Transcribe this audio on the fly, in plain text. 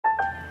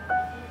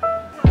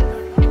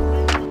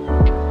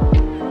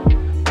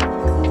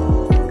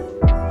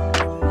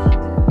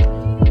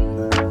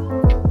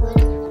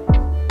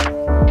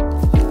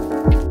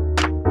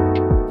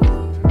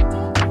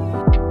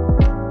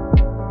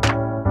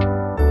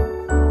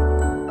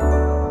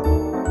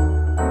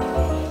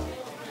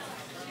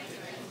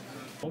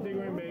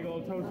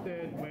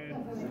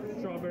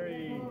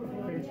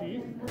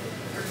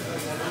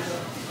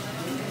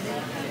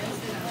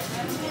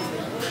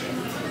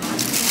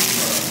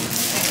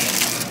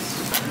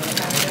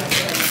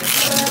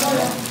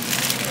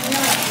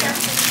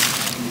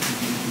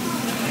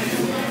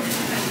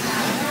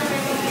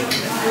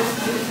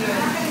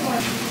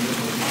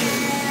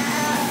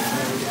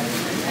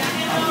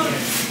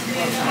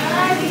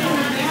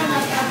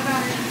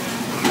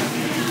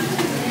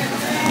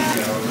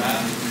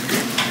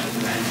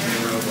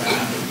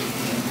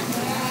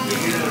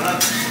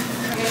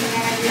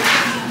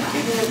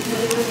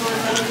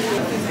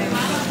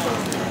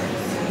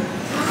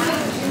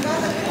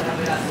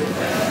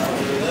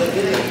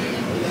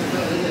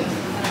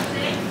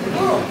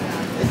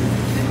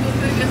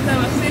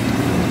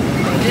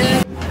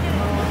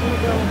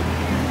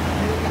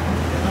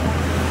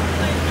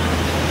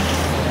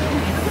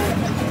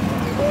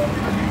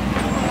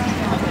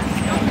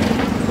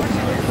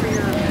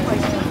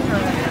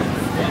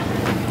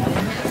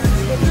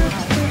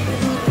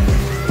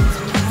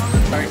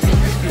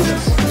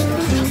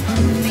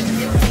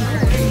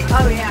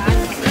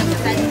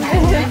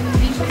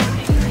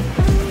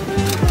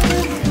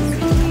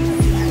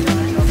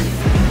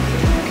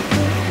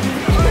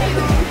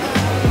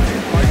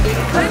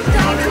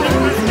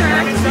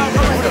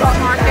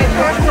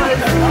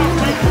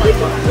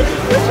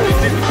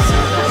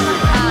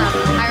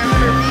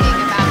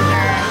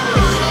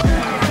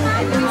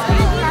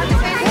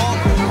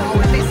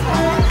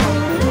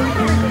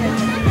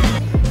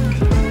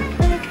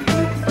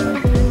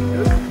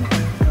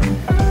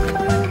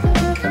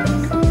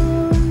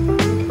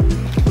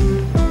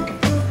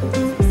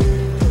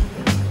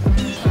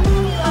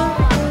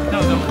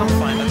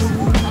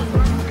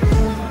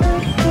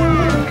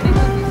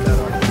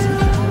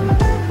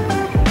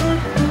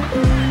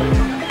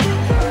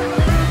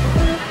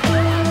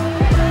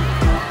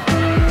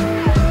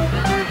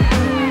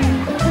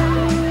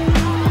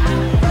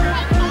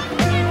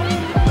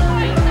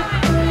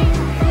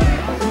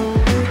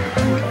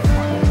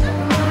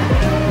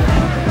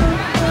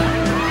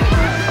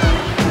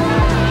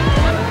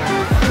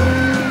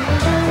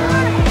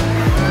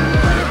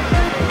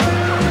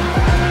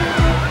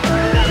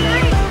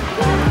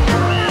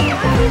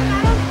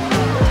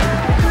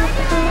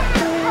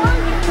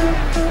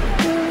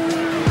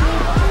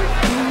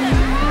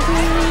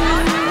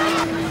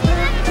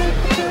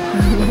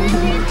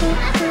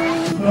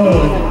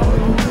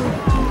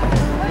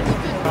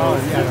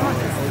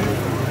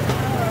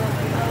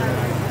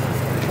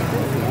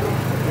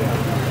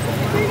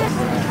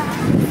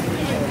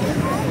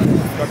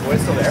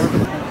Puesto de euro.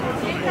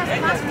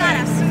 Más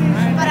caras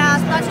para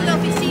espacio de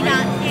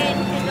oficina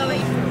en Nueva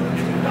York.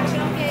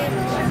 Creo que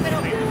pero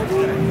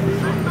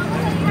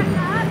vamos a ir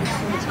acá.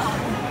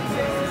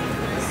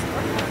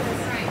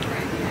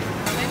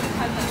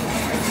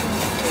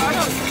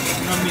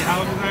 I mean,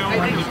 how did I own the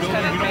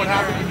building? You know what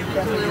happened?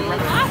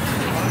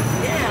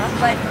 Yeah,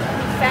 but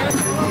That's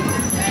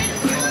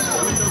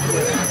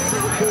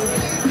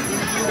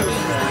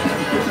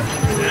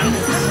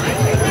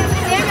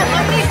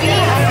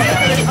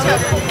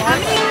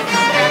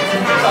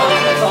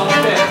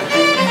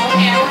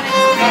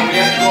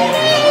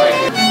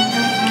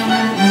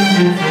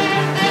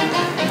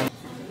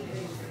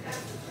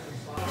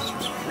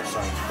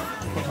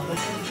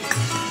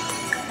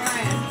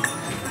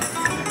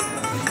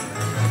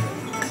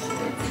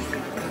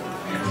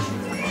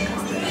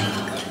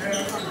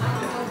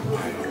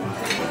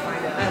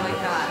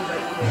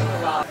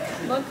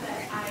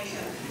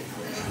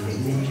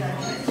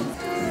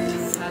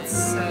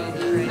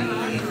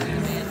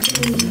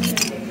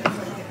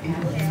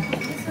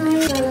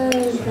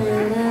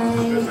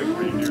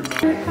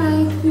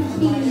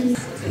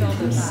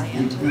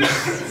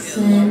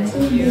so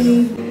pretty.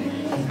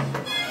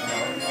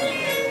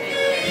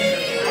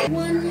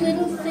 One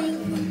little thing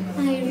I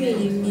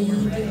really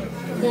need,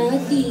 the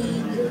deed.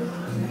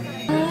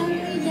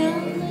 Hurry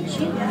down the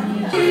chimney.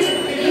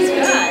 He's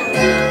good.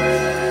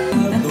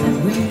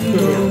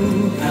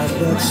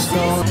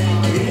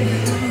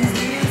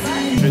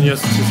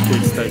 주니어스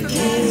치즈케이크 스타일.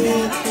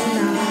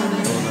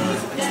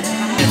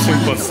 2층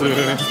버스.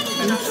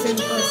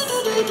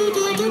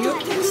 뉴욕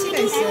택시가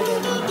있어야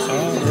되나? 아,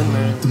 그렇네.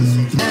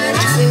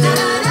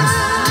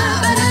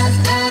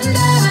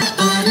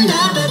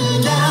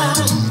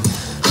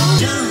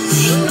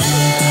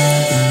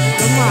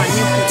 너무 안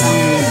예쁘다.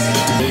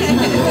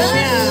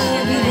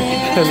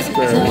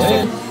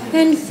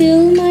 And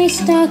fill my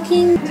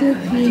stocking to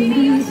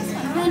please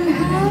and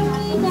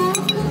hurry down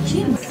the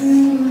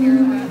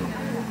chimney.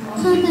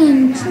 Come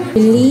and try.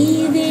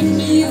 Believe in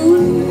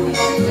you,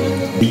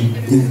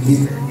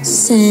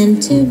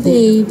 Santa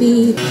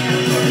baby.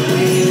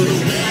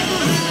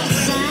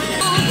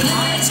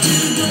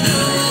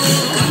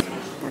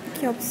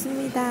 딱히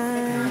없습니다.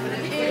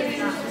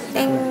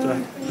 땡.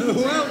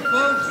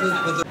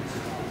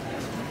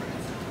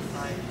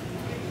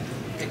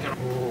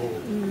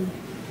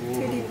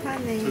 트리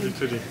파네.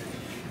 트리.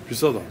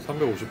 비싸다.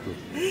 350불.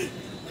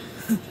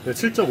 네,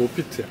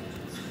 7.5피트야. 와,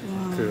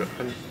 그 한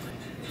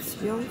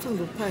집이 엄청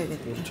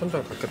높아야겠다.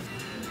 천장 가깝다.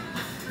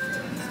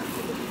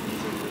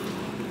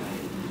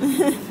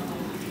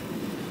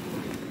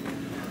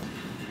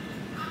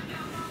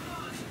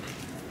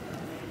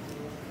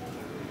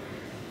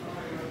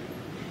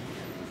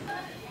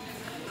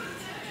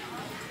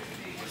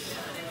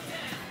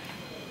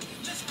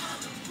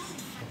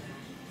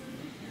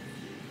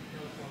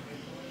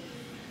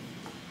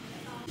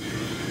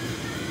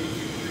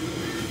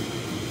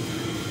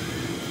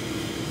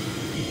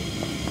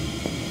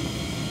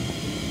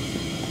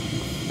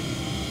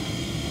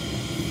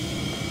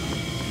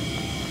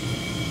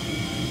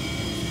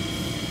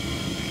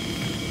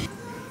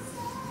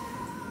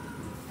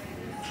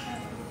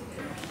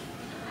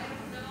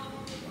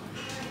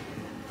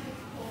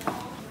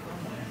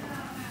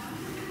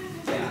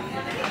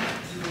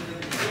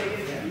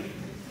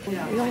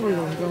 이런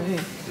걸로 운동해.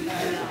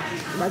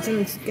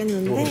 맞으면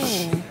죽겠는데. 와,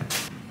 이것도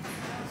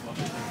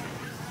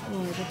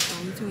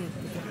엄청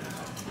예쁘다.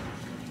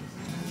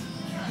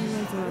 하늘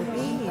조합이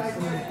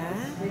예쁩니다.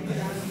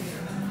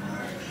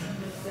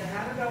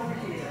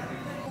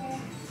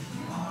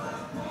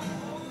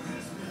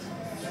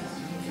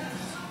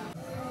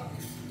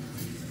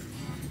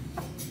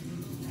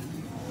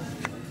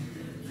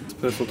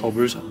 그래서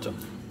더블 샷점.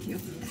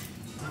 귀엽다.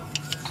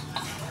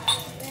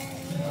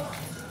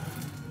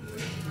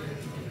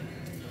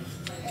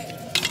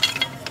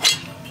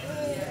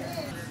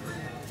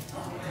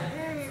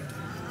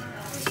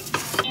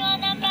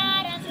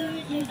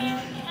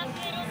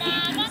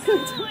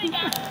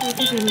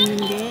 이렇게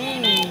재밌는 게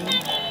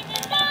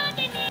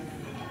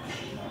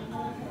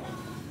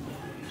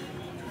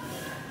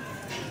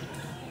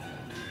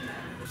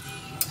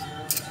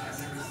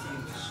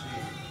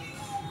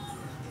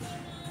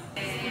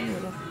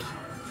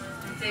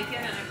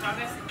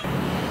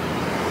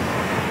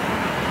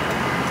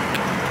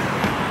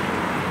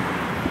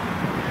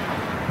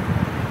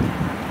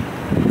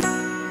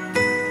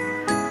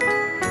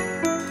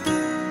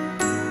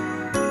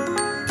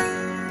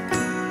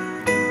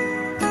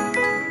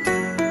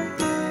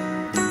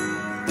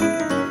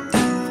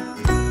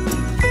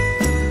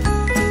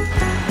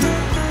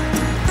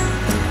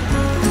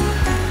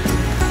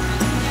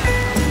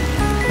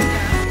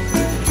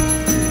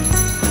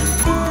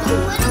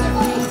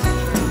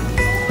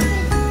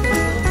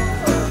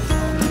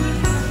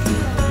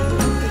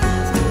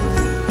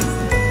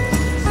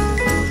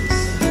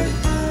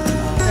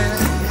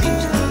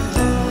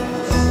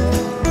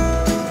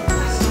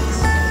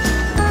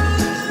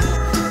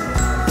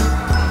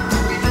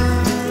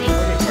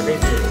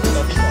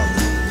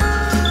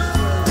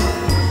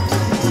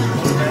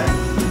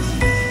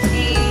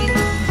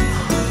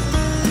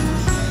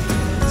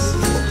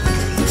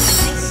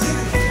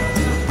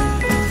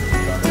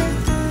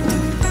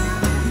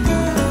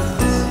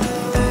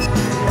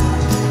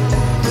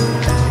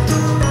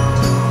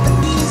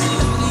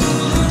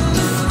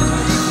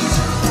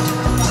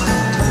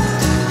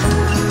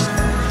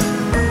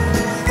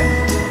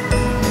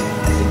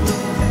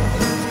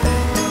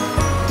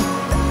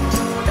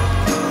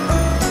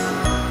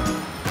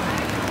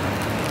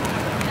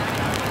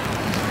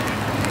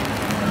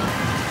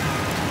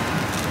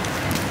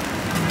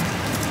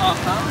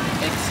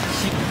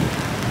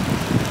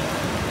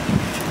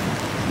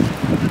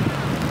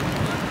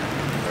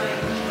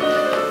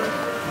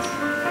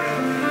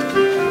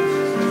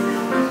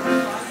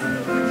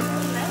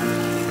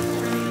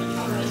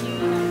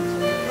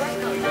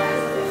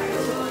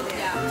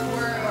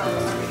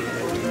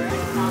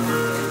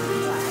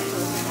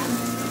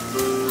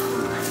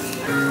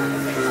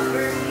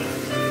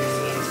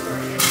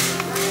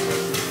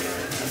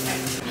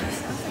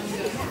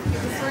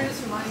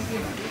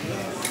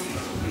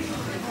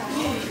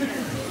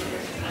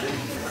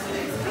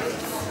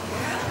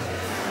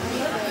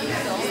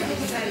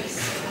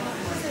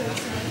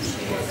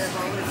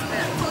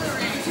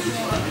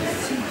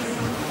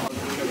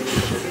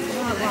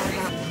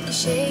You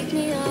shake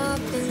me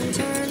up and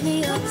turn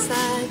me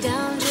upside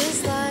down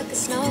just like a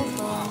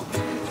snowfall.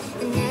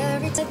 And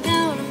every time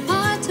down on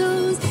my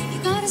toes, you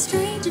got a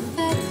strange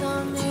effect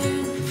on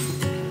me.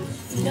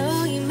 You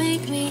know you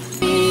make me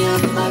be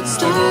up like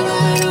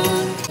starlight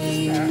on the way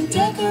you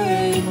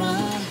decorate my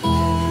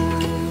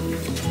heart.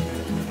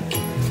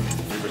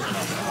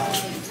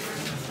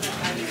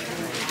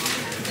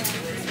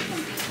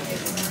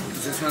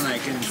 This one I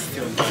can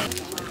still do.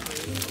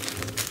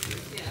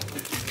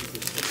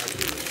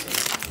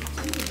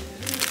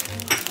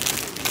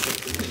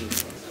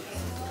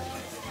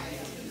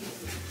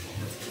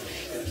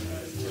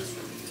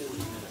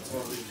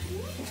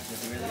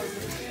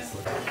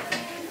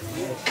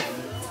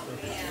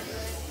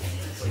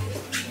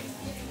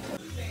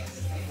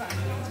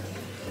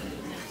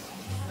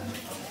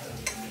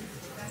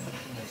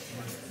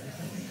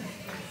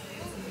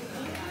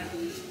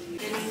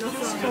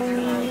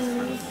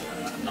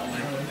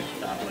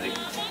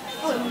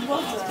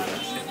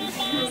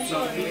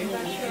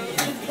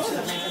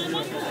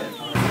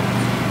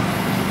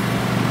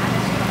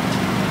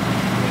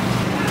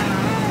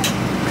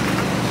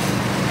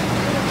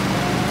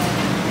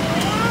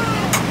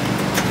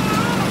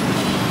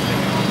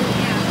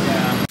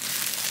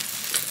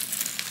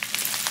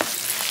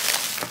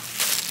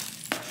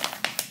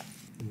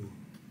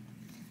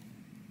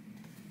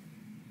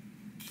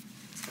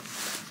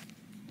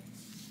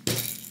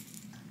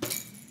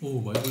 오,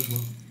 많이 보지 마.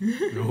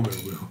 매워.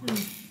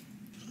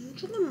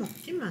 조금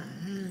먹지 마.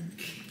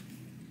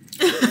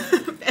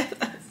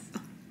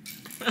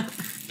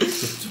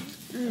 그렇죠.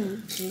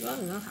 이거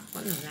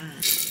갖고 놀아.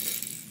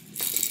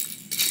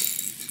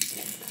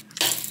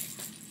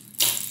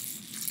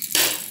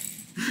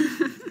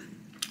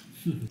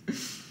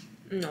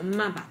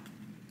 엄마 밥.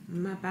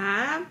 엄마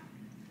밥.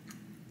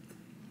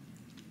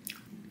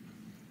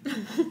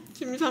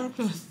 침상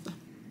풀었어.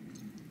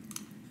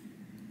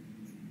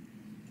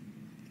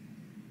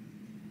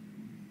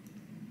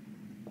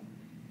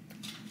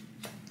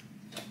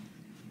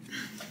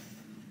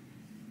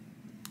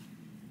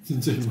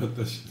 진짜 입맛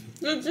다시네.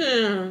 그치?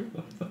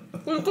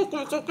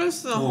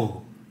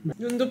 꿀꺽꿀꺽했어.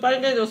 눈도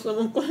빨개졌어.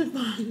 먹고 싶어.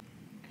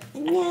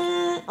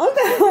 안녕.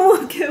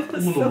 너무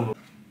개웠어.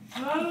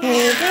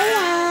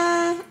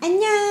 배고야.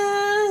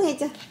 안녕.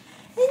 해줘.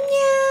 안녕.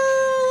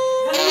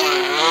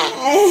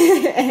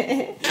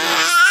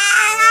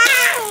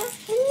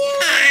 안녕.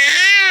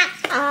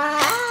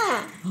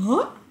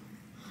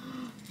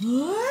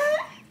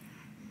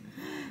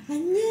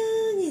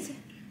 안녕 해줘.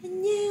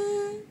 안녕.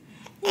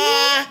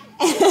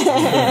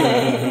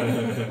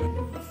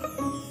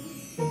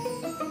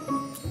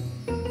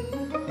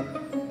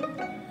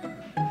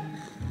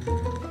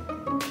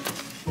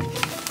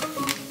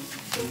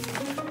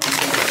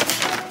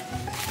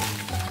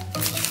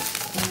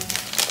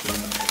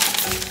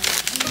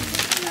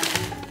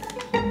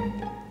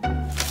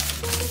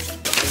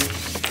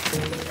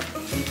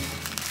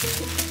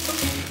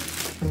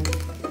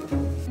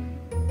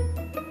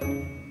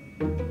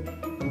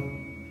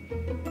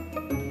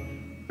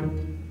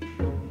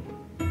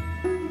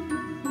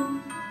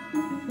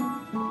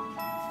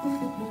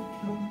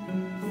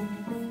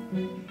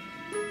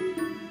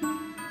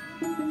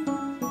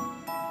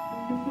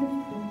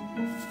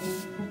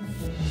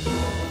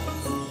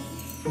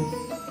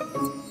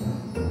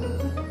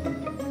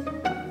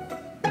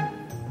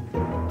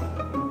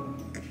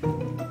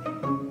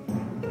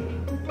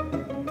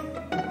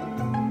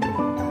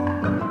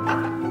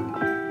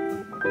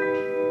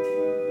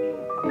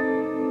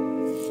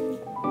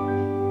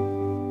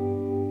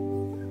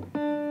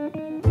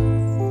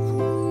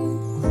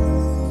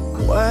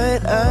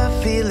 What a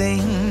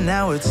feeling,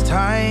 now it's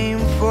time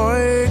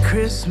for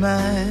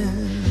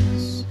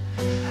Christmas.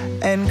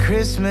 And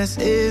Christmas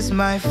is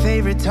my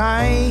favorite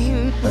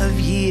time of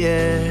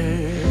year.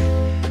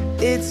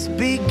 It's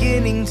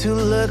beginning to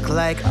look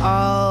like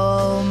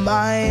all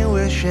my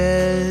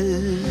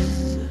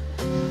wishes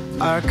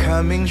are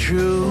coming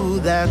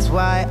true, that's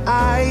why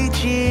I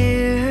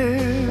cheer.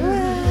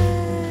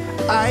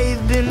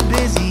 I've been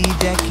busy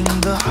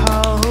decking the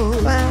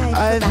hall.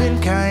 I've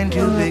been kind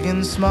to big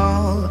and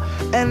small.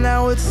 And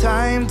now it's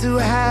time to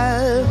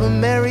have a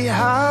merry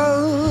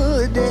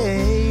holiday.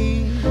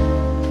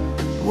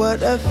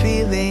 What a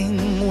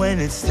feeling when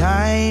it's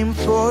time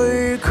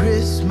for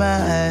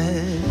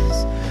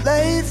Christmas.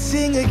 Let's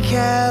sing a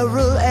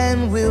carol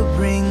and we'll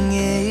bring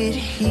it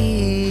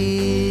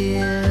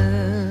here.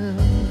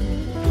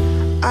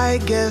 I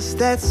guess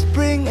that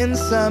spring and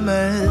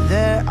summer,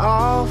 they're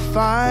all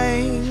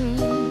fine.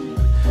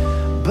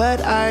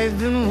 But I've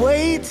been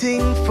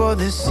waiting for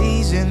the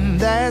season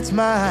that's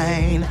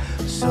mine.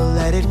 So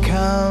let it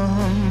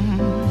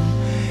come,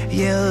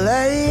 yeah,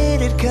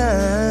 let it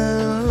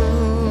come.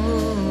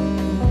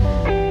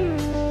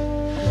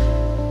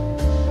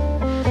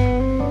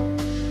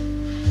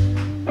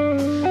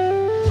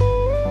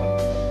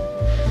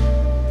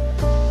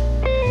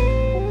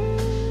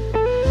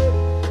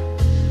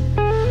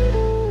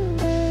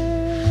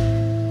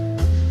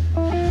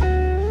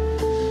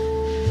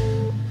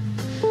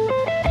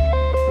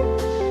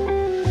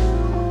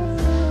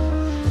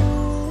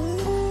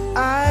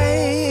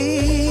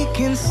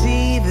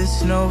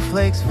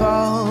 snowflakes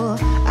fall.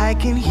 I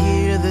can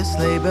hear the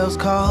sleigh bells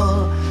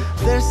call.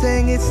 They're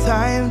saying it's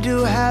time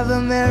to have a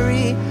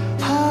merry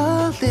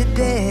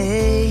holiday.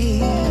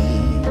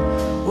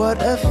 What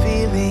a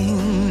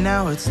feeling,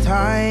 now it's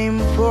time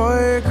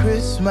for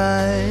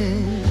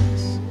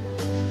Christmas.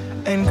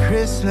 And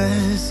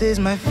Christmas is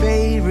my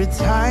favorite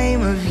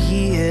time of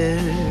year.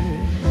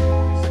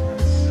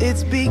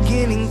 It's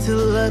beginning to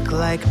look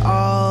like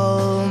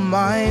all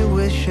my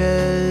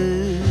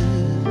wishes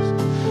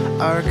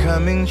are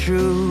coming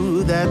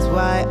true. That's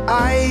why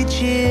I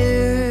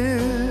cheer.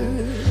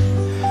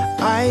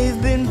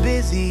 I've been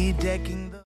busy decking